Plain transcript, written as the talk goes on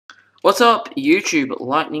What's up, YouTube?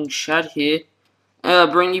 Lightning Shad here.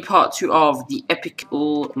 Bringing you part 2 of the epic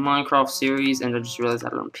Minecraft series, and I just realized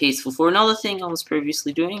that I'm peaceful for another thing I was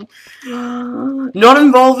previously doing, not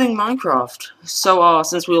involving Minecraft. So,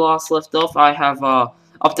 since we last left off, I have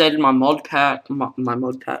updated my mod pack, my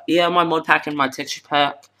mod pack and my texture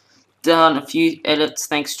pack. Done a few edits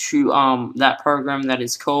thanks to that program that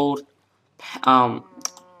is called well,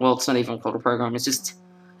 it's not even called a program.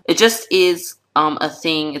 It just is a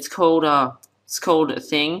thing. It's called a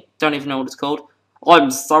thing. Don't even know what it's called. I'm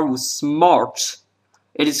so smart.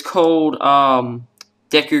 It is called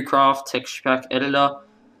DecoCraft Texture Pack Editor.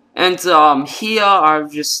 And here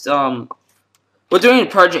I've just we're doing a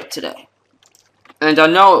project today. And I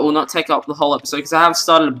know it will not take up the whole episode because I have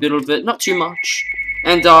started a bit of it, not too much.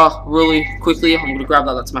 And really quickly, I'm gonna grab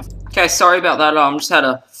that. That's my. Okay, sorry about that. Just had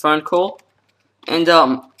a phone call. And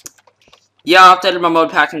yeah, I updated my mod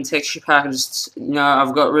pack and texture pack.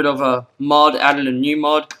 I've got rid of a mod, added a new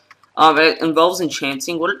mod. It involves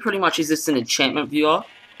enchanting. What it pretty much is, it's an enchantment viewer.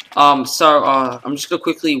 I'm just gonna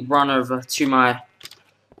quickly run over to my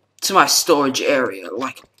storage area,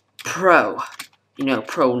 like Pro.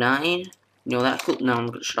 Pro 9. You know that cool? No, I'm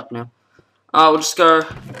gonna shut up now. We'll just go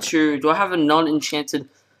to. Do I have a non-enchanted?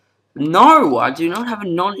 No, I do not have a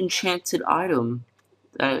non-enchanted item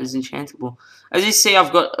that is enchantable. As you see,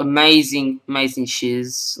 I've got amazing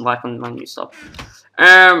shiz, like on my new stuff.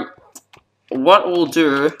 What we'll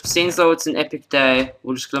do, since though it's an epic day,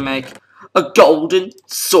 we're just gonna make a golden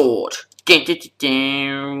sword.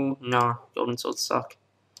 No, golden swords suck.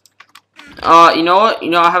 You know what?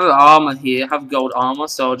 I have an armor here. I have gold armor,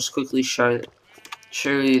 so I'll just quickly show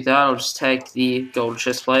you that. I'll just take the gold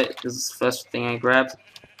chestplate because it's the first thing I grabbed.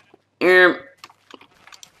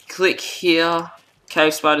 Click here.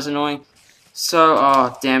 Cave spider's annoying.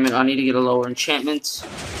 So, damn it, I need to get a lower enchantment.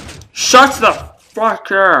 Shut the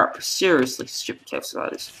fuck up! Seriously, stupid cave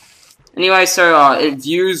spiders. Anyway, so, it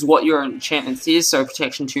views what your enchantment is, so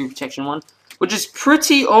protection 2, protection 1, which is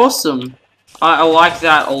pretty awesome. I like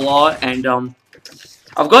that a lot, and,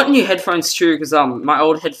 I've got new headphones too, because, my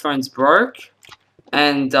old headphones broke,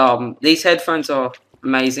 and, these headphones are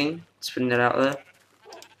amazing, just putting that out there.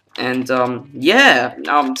 And, yeah,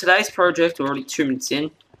 today's project, we're already 2 minutes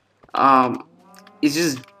in, is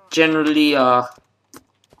just generally,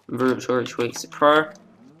 Inventory Tweaks Pro.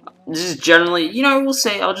 This is generally, we'll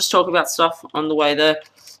see, I'll just talk about stuff on the way there.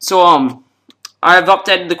 So, I've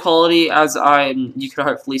updated the quality, as you could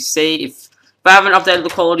hopefully see. If I haven't updated the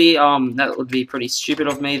quality, that would be pretty stupid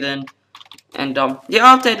of me then. And,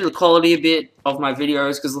 yeah, I updated the quality a bit of my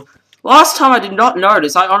videos, because last time I did not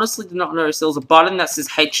notice, I honestly did not notice there was a button that says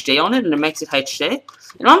HD on it, and it makes it HD.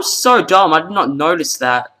 And I'm so dumb, I did not notice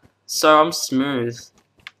that. So I'm smooth.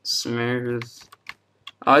 Smooth.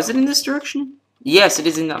 Oh, is it in this direction? Yes, it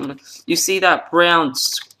is in that. You see that brown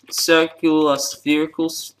circular spherical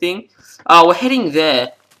thing? We're heading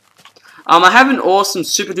there. I have an awesome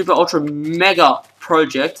super duper ultra mega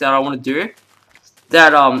project that I want to do.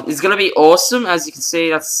 That is gonna be awesome. As you can see,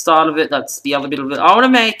 that's the start of it. That's the other bit of it. I want to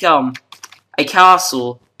make a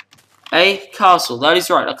castle. A castle. That is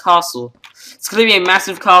right, a castle. It's gonna be a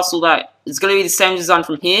massive castle that it's gonna be the same design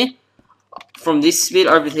from here, from this bit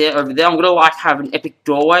over there. I'm gonna have an epic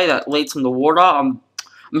doorway that leads from the water. I'm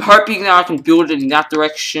hoping that I can build it in that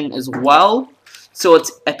direction as well. So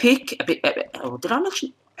it's epic. Oh, did I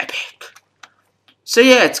mention epic? So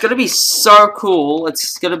yeah, it's gonna be so cool.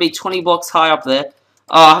 It's gonna be 20 blocks high up there.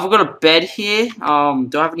 Have I got a bed here? Do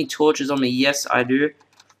I have any torches on me? Yes, I do.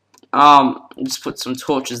 Just put some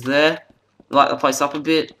torches there. Light the place up a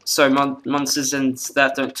bit, so monsters and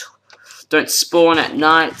that don't spawn at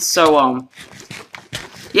night. So,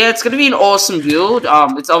 yeah, it's gonna be an awesome build.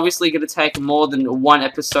 It's obviously gonna take more than 1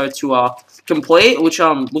 episode to, complete, which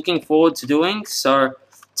I'm looking forward to doing. So,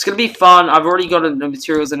 it's gonna be fun. I've already got the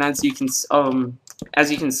materials, and as you can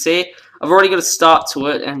see, I've already got a start to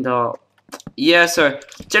it, and, yeah, so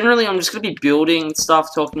generally I'm just gonna be building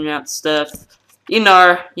stuff, talking about stuff, you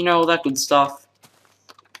know all that good stuff.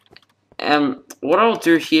 What I'll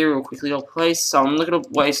do here real quickly, I'm not gonna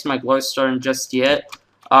waste my glowstone just yet.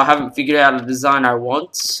 I haven't figured out a design I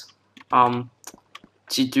want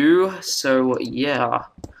to do, so yeah.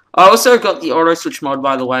 I also got the auto switch mod,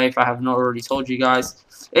 by the way, if I have not already told you guys.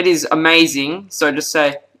 It is amazing, so just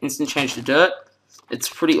say instant change to dirt. It's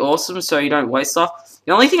pretty awesome, so you don't waste stuff.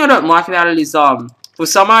 The only thing I don't like about it is, for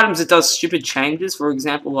some items it does stupid changes. For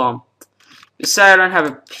example, just say I don't have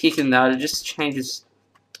a pick in that, it just changes.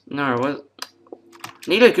 No, what?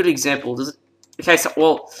 Need a good example. Does it? Okay, so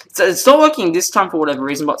it's not working this time for whatever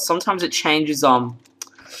reason, but sometimes it changes.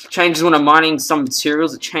 Changes when I'm mining some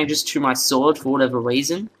materials. It changes to my sword for whatever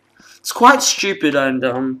reason. It's quite stupid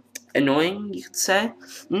and annoying, you could say.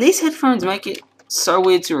 And these headphones make it so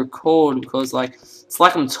weird to record because like it's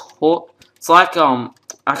like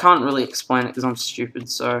I can't really explain it because I'm stupid.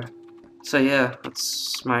 So yeah,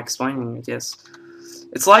 that's my explaining, I guess.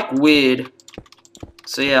 It's like weird.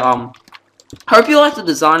 So yeah, hope you like the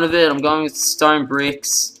design of it. I'm going with stone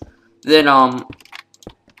bricks. Then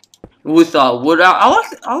with wood.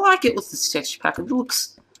 I like it with this texture pack. It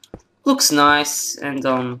looks nice, and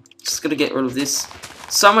just gonna get rid of this.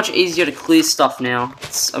 So much easier to clear stuff now.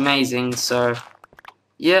 It's amazing. So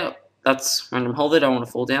yeah, that's random hole there. Don't want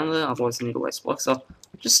to fall down there, otherwise I need to waste blocks. So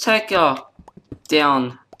just take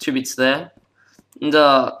down 2 bits there, and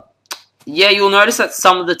yeah, you'll notice that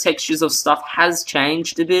some of the textures of stuff has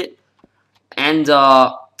changed a bit, and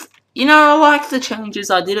you know, I like the changes.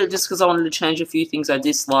 I did it just because I wanted to change a few things I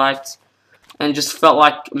disliked, and just felt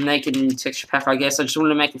like making a new texture pack, I guess. I just wanted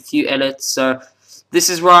to make a few edits, so this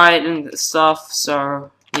is right and stuff,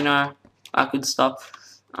 so, you know, that good stuff.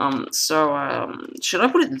 Should I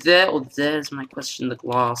put it there or there is my question, the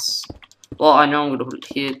glass? Well, I know I'm going to put it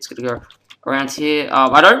here. It's going to go around here.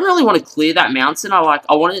 I don't really want to clear that mountain. I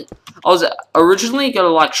was originally going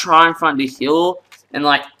to, like, try and find a hill and,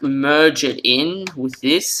 like, merge it in with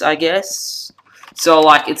this, I guess. So,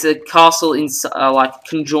 like, it's a castle in, like,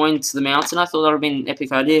 conjoined to the mountain. I thought that would have been an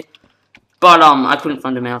epic idea. But, I couldn't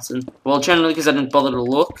find a mountain. Well, generally because I didn't bother to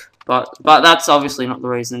look. But that's obviously not the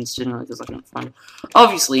reason. It's generally because I couldn't find it.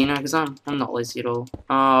 Obviously, you know, because I'm not lazy at all.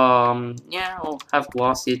 Yeah, I'll have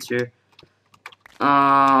glass here too.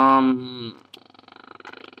 Yeah,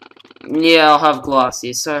 I'll have glass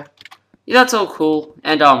here. So, yeah, that's all cool.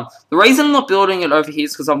 And, the reason I'm not building it over here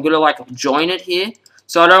is because I'm going to, like, join it here.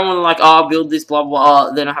 So I don't want to, like, oh, build this, blah,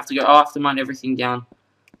 blah, then I have to go, oh, I have to mine everything down.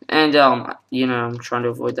 And, you know, I'm trying to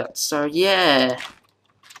avoid that. So, yeah.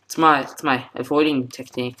 It's my avoiding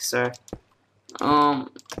technique, so. I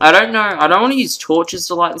don't know. I don't want to use torches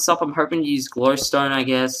to light this up. I'm hoping to use glowstone, I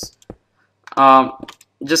guess.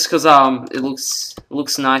 Just because, it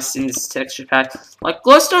looks nice in this texture pack. Like,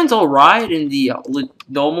 glowstone's alright in the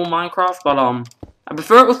normal Minecraft, but, I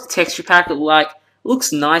prefer it with the texture pack. It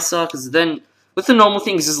looks nicer, because then, with the normal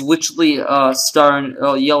things, it's literally, yellow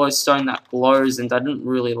stone that glows, and I didn't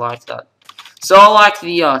really like that. So I like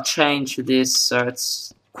the, change for this, so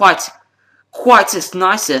it's quite as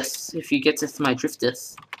nicest, if you get to my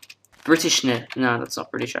drifteth. Britishness. No, that's not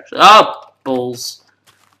British, actually. Oh, balls.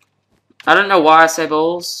 I don't know why I say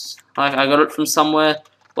balls. Like, I got it from somewhere.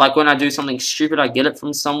 Like, when I do something stupid, I get it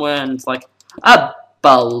from somewhere, and it's like,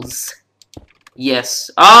 balls. Yes.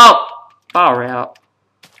 Oh! Far out.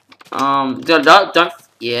 Don't,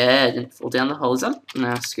 yeah, didn't fall down the hole. Is that?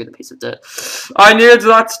 Nah, screw the piece of dirt. I needed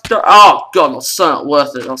that. Oh, God, that's so not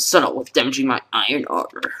worth it. That's so not worth damaging my iron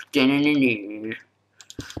armor. Anyway,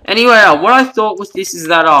 what I thought with this is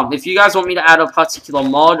that, if you guys want me to add a particular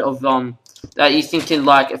mod of, that you think can,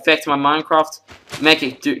 like, affect my Minecraft, make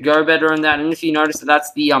it go better and that, and if you notice that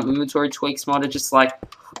that's the, inventory tweaks mod, it just, like,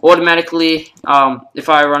 automatically, if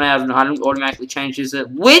I run out of an item, automatically changes it,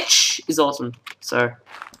 which is awesome, so.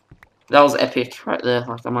 That was epic right there.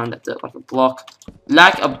 Like, I mined that dirt like a block.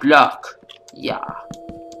 Like a block. Yeah.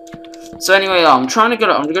 So anyway, I'm gonna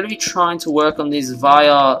be trying to work on this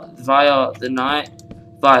via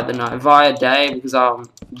day, because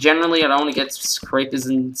generally I don't want to get creepers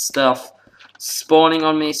and stuff spawning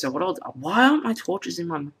on me. So why aren't my torches in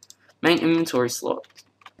my main inventory slot?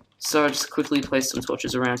 So I just quickly place some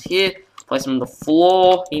torches around here, place them on the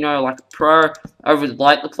floor, you know, like a pro,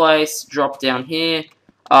 light the place, drop down here.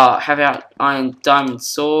 Have out iron diamond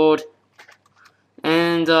sword,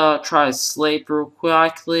 and try to sleep real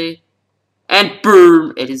quickly, and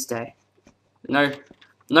boom, it is day. No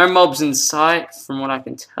mobs in sight, from what I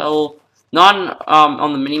can tell. None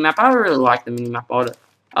on the minimap. I really like the minimap on it.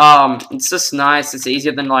 It's just nice. It's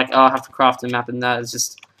easier than like, oh, I have to craft a map, and that is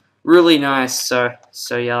just really nice. So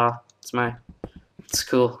yeah, it's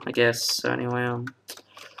cool, I guess. So anyway,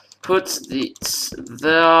 put it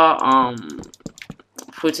there.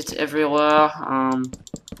 Put it everywhere.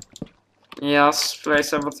 Yes,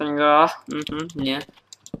 place everything there. Yeah.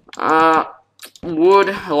 Wood.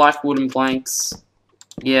 I like wooden planks.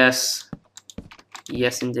 Yes.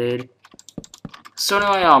 Yes, indeed. So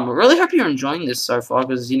anyway, I really hope you're enjoying this so far,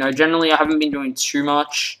 because, you know, generally I haven't been doing too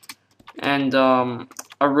much, and, I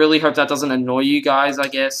really hope that doesn't annoy you guys, I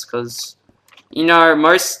guess, because, you know,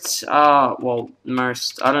 most, I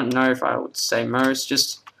don't know if I would say most,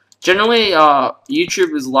 just, generally,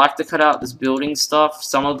 YouTubers like to cut out this building stuff,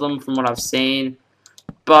 some of them from what I've seen,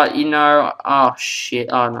 but, you know, oh, shit,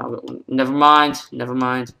 oh, no, never mind,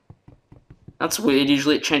 That's weird.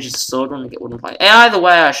 Usually it changes sword when I get wooden plank. Either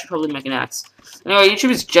way, I should probably make an axe. Anyway, YouTube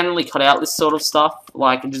has generally cut out this sort of stuff,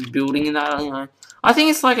 like just building and that, you know. I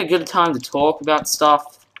think it's like a good time to talk about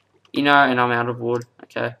stuff, you know, and I'm out of wood.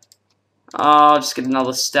 Okay. I'll just get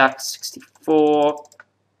another stack, 64.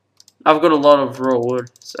 I've got a lot of raw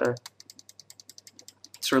wood, so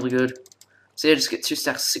it's really good. So yeah, just get 2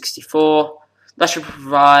 stacks, 64. That should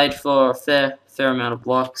provide for a fair amount of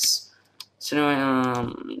blocks. So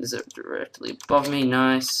anyway, is it directly above me?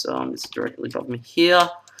 Nice. It's directly above me here.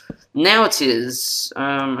 Now it is.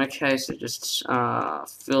 Okay, so just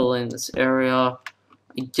fill in this area.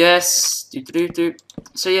 I guess.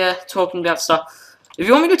 So yeah, talking about stuff. If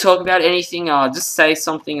you want me to talk about anything, just say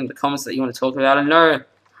something in the comments that you want to talk about.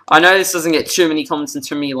 I know this doesn't get too many comments and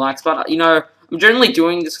too many likes, but you know, I'm generally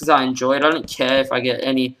doing this because I enjoy it. I don't care if I get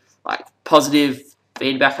any like positive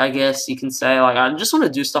feedback, I guess you can say. Like, I just want to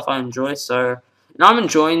do stuff I enjoy, so and I'm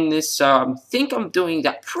enjoying this, so I think I'm doing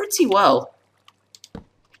that pretty well.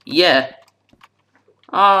 Yeah.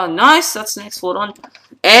 Nice, that's the next floor done.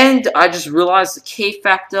 And I just realized the key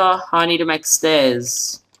factor, I need to make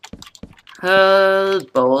stairs. Oh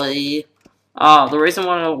boy. The reason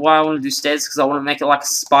why I want to do stairs is because I want to make it like a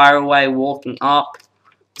spiral way walking up.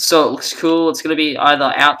 So it looks cool. It's going to be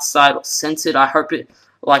either outside or centered. I hope it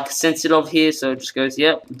like centered over here, so it just goes,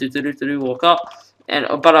 yep, walk up.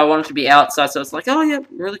 But I want it to be outside, so it's like, oh yeah,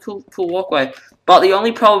 really cool walkway. But the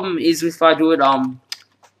only problem is if I do it on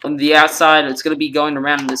the outside, it's going to be going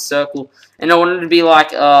around in this circle. And I want it to be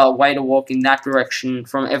like a way to walk in that direction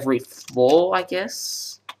from every floor, I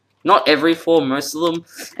guess. Not every floor, most of them.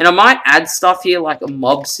 And I might add stuff here, like a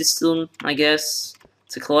mob system, I guess,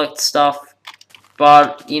 to collect stuff.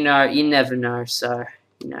 But, you know, you never know, so,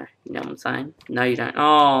 you know what I'm saying? No, you don't.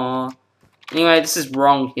 Oh. Anyway, this is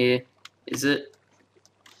wrong here. Is it?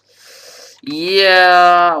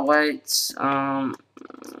 Yeah, wait.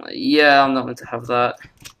 Yeah, I'm not going to have that.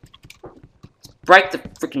 Break the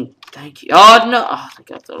freaking... Thank you. Oh, no. Oh, I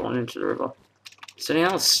got that one into the river. So, yeah,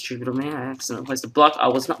 that was stupid of me. I accidentally placed a block. I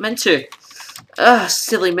was not meant to. Ugh,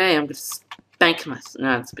 silly me. I'm going to spank myself.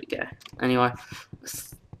 No, that's a bit gay. Anyway.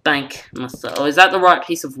 Spank myself. Oh, is that the right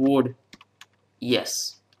piece of wood?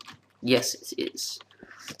 Yes. Yes, it is.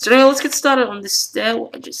 So, anyway, let's get started on this stair.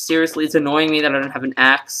 Just seriously, it's annoying me that I don't have an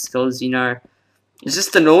axe. Because, you know, it's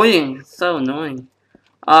just annoying. It's so annoying.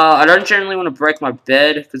 I don't generally want to break my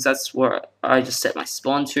bed, because that's where I just set my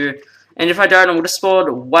spawn to. And if I don't, I'm going to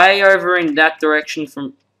spawn way over in that direction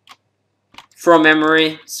from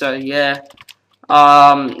memory. So, yeah.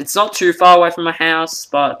 It's not too far away from my house,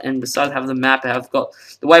 and besides I have the map, I've got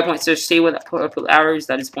the waypoint, so see where that purple arrow is,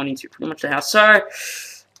 that is pointing to pretty much the house. So,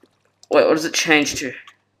 wait, what does it change to?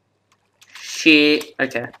 Shit.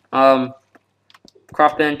 Okay.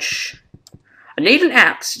 Craft bench. I need an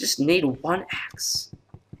axe. I just need one axe.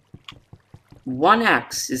 One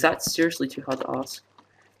axe. Is that seriously too hard to ask?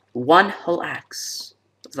 One whole axe.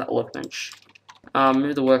 What's that workbench?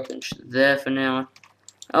 Move the workbench there for now.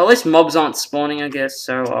 At least mobs aren't spawning, I guess,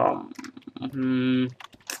 so, I'm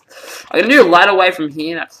gonna do a ladder way from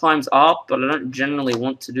here that climbs up, but I don't generally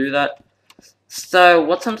want to do that. So,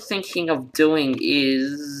 what I'm thinking of doing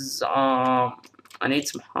is, I need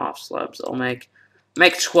some half slabs. I'll make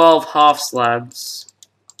 12 half slabs.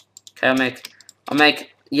 Okay, I'll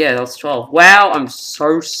make, yeah, that's 12. Wow, I'm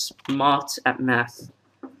so smart at math.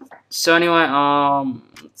 So anyway,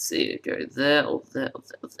 let's see, go there, there.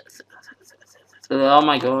 Oh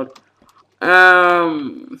my god. I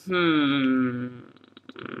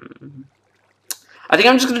think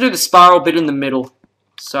I'm just gonna do the spiral bit in the middle.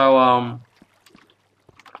 So,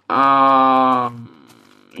 now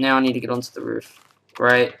I need to get onto the roof.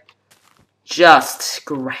 Great. Just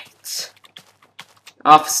great.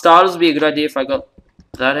 For starters, would be a good idea if I got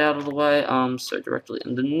that out of the way. So directly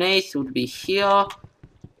underneath would be here.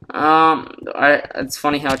 It's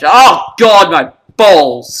funny how. Oh god, my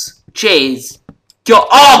balls! Jeez. God,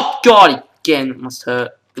 oh god, again, it must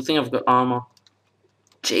hurt. Good thing I've got armor.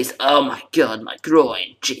 Jeez, oh my god, my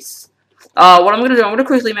groin, jeez. What I'm gonna do, I'm gonna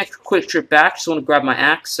quickly make a quick trip back. Just wanna grab my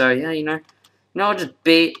axe, so yeah, you know, I'll just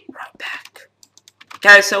be right back.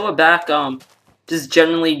 Okay, so we're back. Just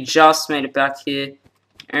generally just made it back here.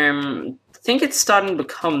 I think it's starting to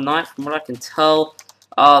become night from what I can tell.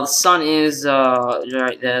 The sun is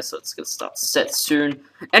right there, so it's gonna start to set soon.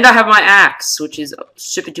 And I have my axe, which is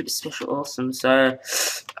super duper special awesome. So,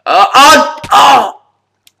 oh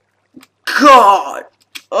god,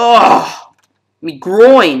 me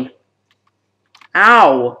groin,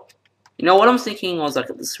 ow. You know what I'm thinking was like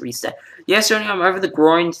this reset. Yeah, so anyway, I'm over the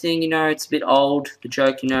groin thing. You know, it's a bit old. The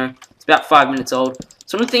joke, you know, it's about 5 minutes old.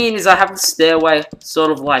 So what I'm thinking is I have the stairway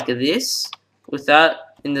sort of like this. with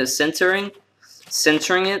that in the centering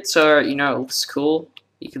it so you know it looks cool.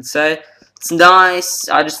 You could say it's nice.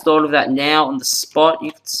 I just thought of that now on the spot.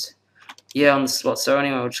 You could, yeah, on the spot. So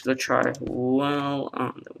anyway, we're just gonna try. Well,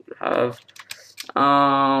 then we have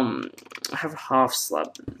I have a half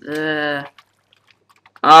slab there.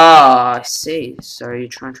 Ah, I see. So you're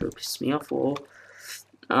trying to piss me off, or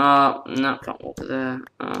no, can't walk there.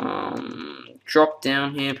 Drop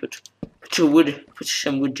down here. Put your wood. Put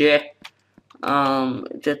some wood there.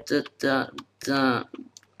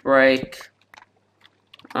 Break.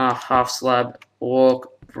 Half slab.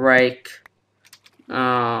 Walk. Break.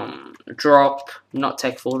 Drop. Not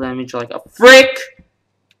take full damage like a frick.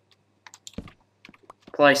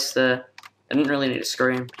 Place there. I didn't really need to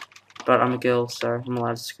scream, but I'm a girl, so I'm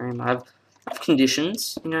allowed to scream. I have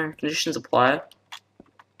conditions, you know, conditions apply.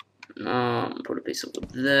 Put a piece of wood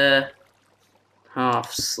there.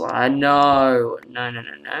 Half slide. No.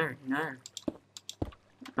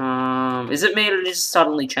 Is it me or did it just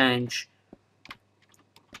suddenly change?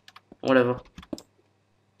 Whatever.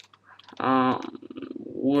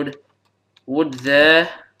 Wood there.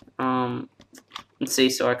 Let's see,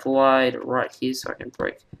 so I collide right here so I can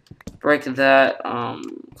break that,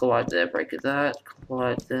 collide there, break that,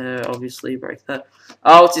 collide there, obviously, break that.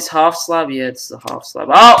 Oh, it's this half slab? Yeah, it's the half slab.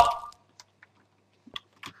 Oh!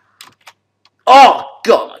 Oh,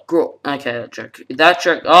 God, my grip. Okay, that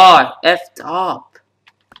joke, oh, I effed up.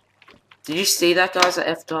 Did you see that, guys? I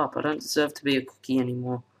effed up. I don't deserve to be a cookie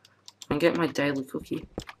anymore. I get my daily cookie.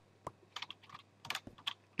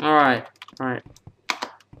 Alright.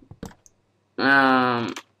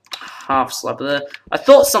 Half slab there. I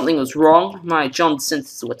thought something was wrong. My John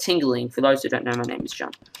senses were tingling. For those who don't know, my name is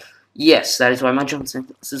John. Yes, that is why my John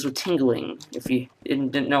senses were tingling. If you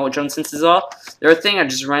didn't know what John senses are, they're a thing I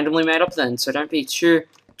just randomly made up then, so don't be too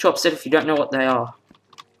upset if you don't know what they are.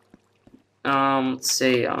 Let's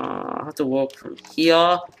see, I have to walk from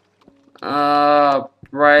here.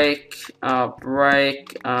 Break,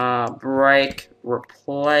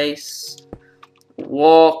 replace,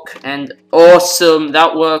 walk, and awesome.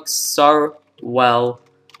 That works so well.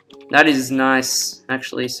 That is nice,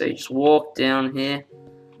 actually. So you just walk down here.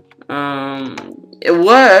 It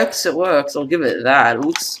works. I'll give it that. It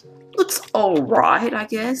looks alright, I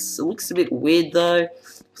guess. It looks a bit weird though.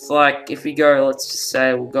 It's like if we go, let's just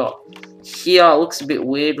say we've got here. It looks a bit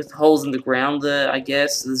weird with holes in the ground there. I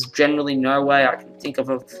guess there's generally no way I can think of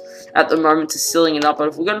at the moment to sealing it up. But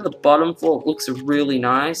if we go to the bottom floor, it looks really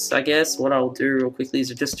nice. I guess what I'll do real quickly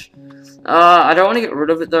is just I don't want to get rid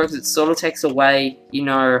of it though because it sort of takes away, you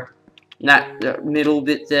know, that middle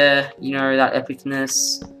bit there. You know, that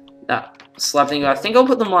epicness. That slab thing. I think I'll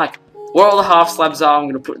put them like where all the half slabs are. I'm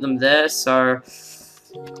gonna put them there. So,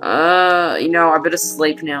 you know, I better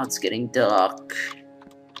sleep now. It's getting dark.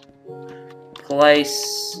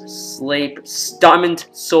 Place, sleep, diamond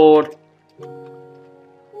sword.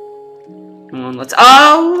 Come on, let's.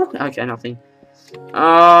 Oh, okay, nothing.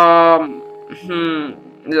 I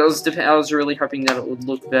was really hoping that it would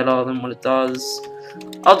look better than what it does.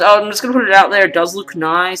 I'm just gonna put it out there. It does look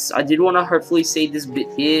nice. I did want to hopefully see this bit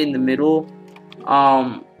here in the middle.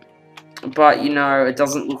 But you know, it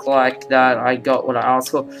doesn't look like that. I got what I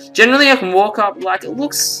asked for. Generally, I can walk up like it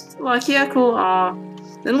looks like yeah, cool.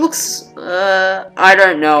 It looks. I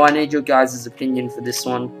don't know. I need your guys' opinion for this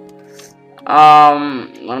one. What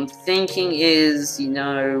I'm thinking is, you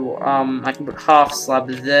know, I can put half slab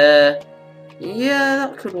there. Yeah,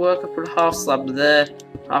 that could work. I put half slab there.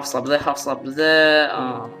 Half slab there, half slab there.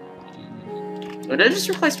 Did I just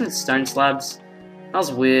replace them with stone slabs? That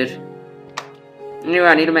was weird. Anyway,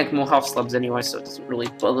 I need to make more half slabs anyway, so it doesn't really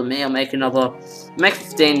bother me. I'll make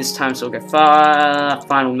 15 this time, so we'll go far.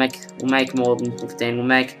 Fine, we'll make more than 15. We'll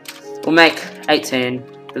make 18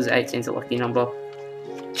 because 18 is a lucky number.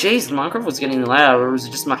 Jeez, Minecraft was getting loud, or was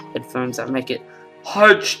it just my headphones that make it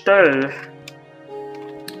HD?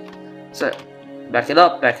 So. Back it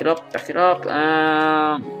up.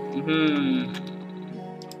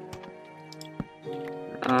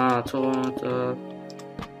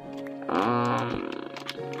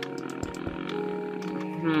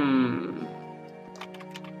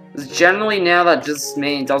 Generally now that just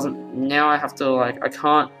means doesn't. Now I have to like I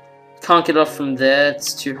can't get off from there.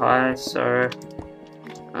 It's too high. So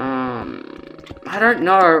I don't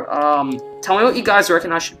know. Tell me what you guys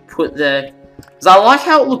reckon I should put there. Cause I like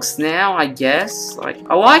how it looks now, I guess. Like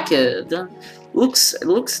I like it. It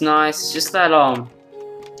looks nice. It's just that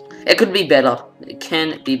it could be better. It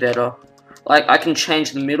can be better. Like I can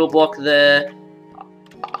change the middle block there.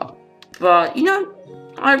 But you know,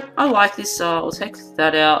 I like this. I'll take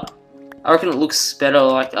that out. I reckon it looks better.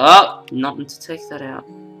 Like nothing to take that out.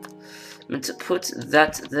 meant to put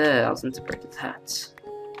that there. I was meant to break that.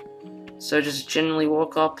 So just generally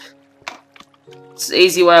walk up. It's an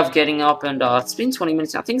easy way of getting up, and it's been 20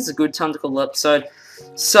 minutes now. I think it's a good time to call the episode.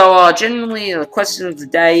 So, generally, the question of the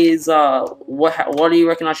day is, what do you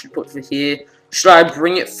reckon I should put for here? Should I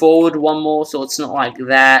bring it forward one more so it's not like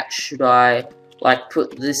that? Should I, like,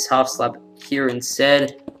 put this half slab here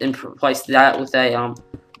instead, and replace that with a,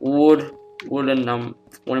 wooden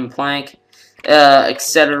plank,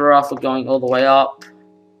 etc. for going all the way up?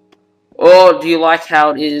 Or do you like how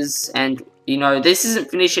it is, and, you know, this isn't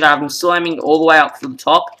finished yet, I'm still aiming all the way up to the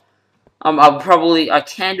top. I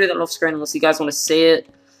can do that off screen unless you guys want to see it.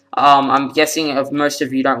 I'm guessing if most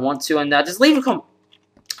of you don't want to, and just leave a comment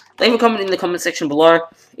in the comment section below.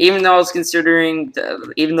 Even though I was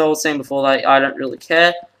even though I was saying before that I don't really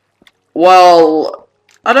care. Well,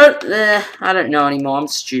 I don't know anymore. I'm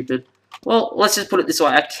stupid. Well, let's just put it this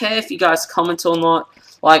way. I care if you guys comment or not.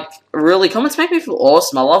 Like, really, comments make me feel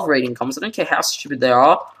awesome. I love reading comments. I don't care how stupid they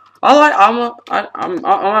are. I'm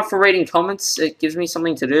up for reading comments. It gives me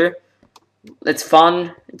something to do. It's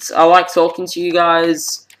fun. I like talking to you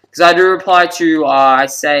guys because I do reply to. I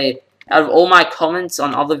say out of all my comments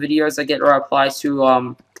on other videos, I get a reply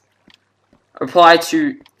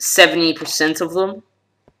to 70% of them.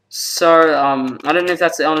 So I don't know if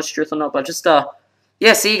that's the honest truth or not, but just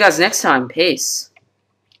yeah. See you guys next time. Peace.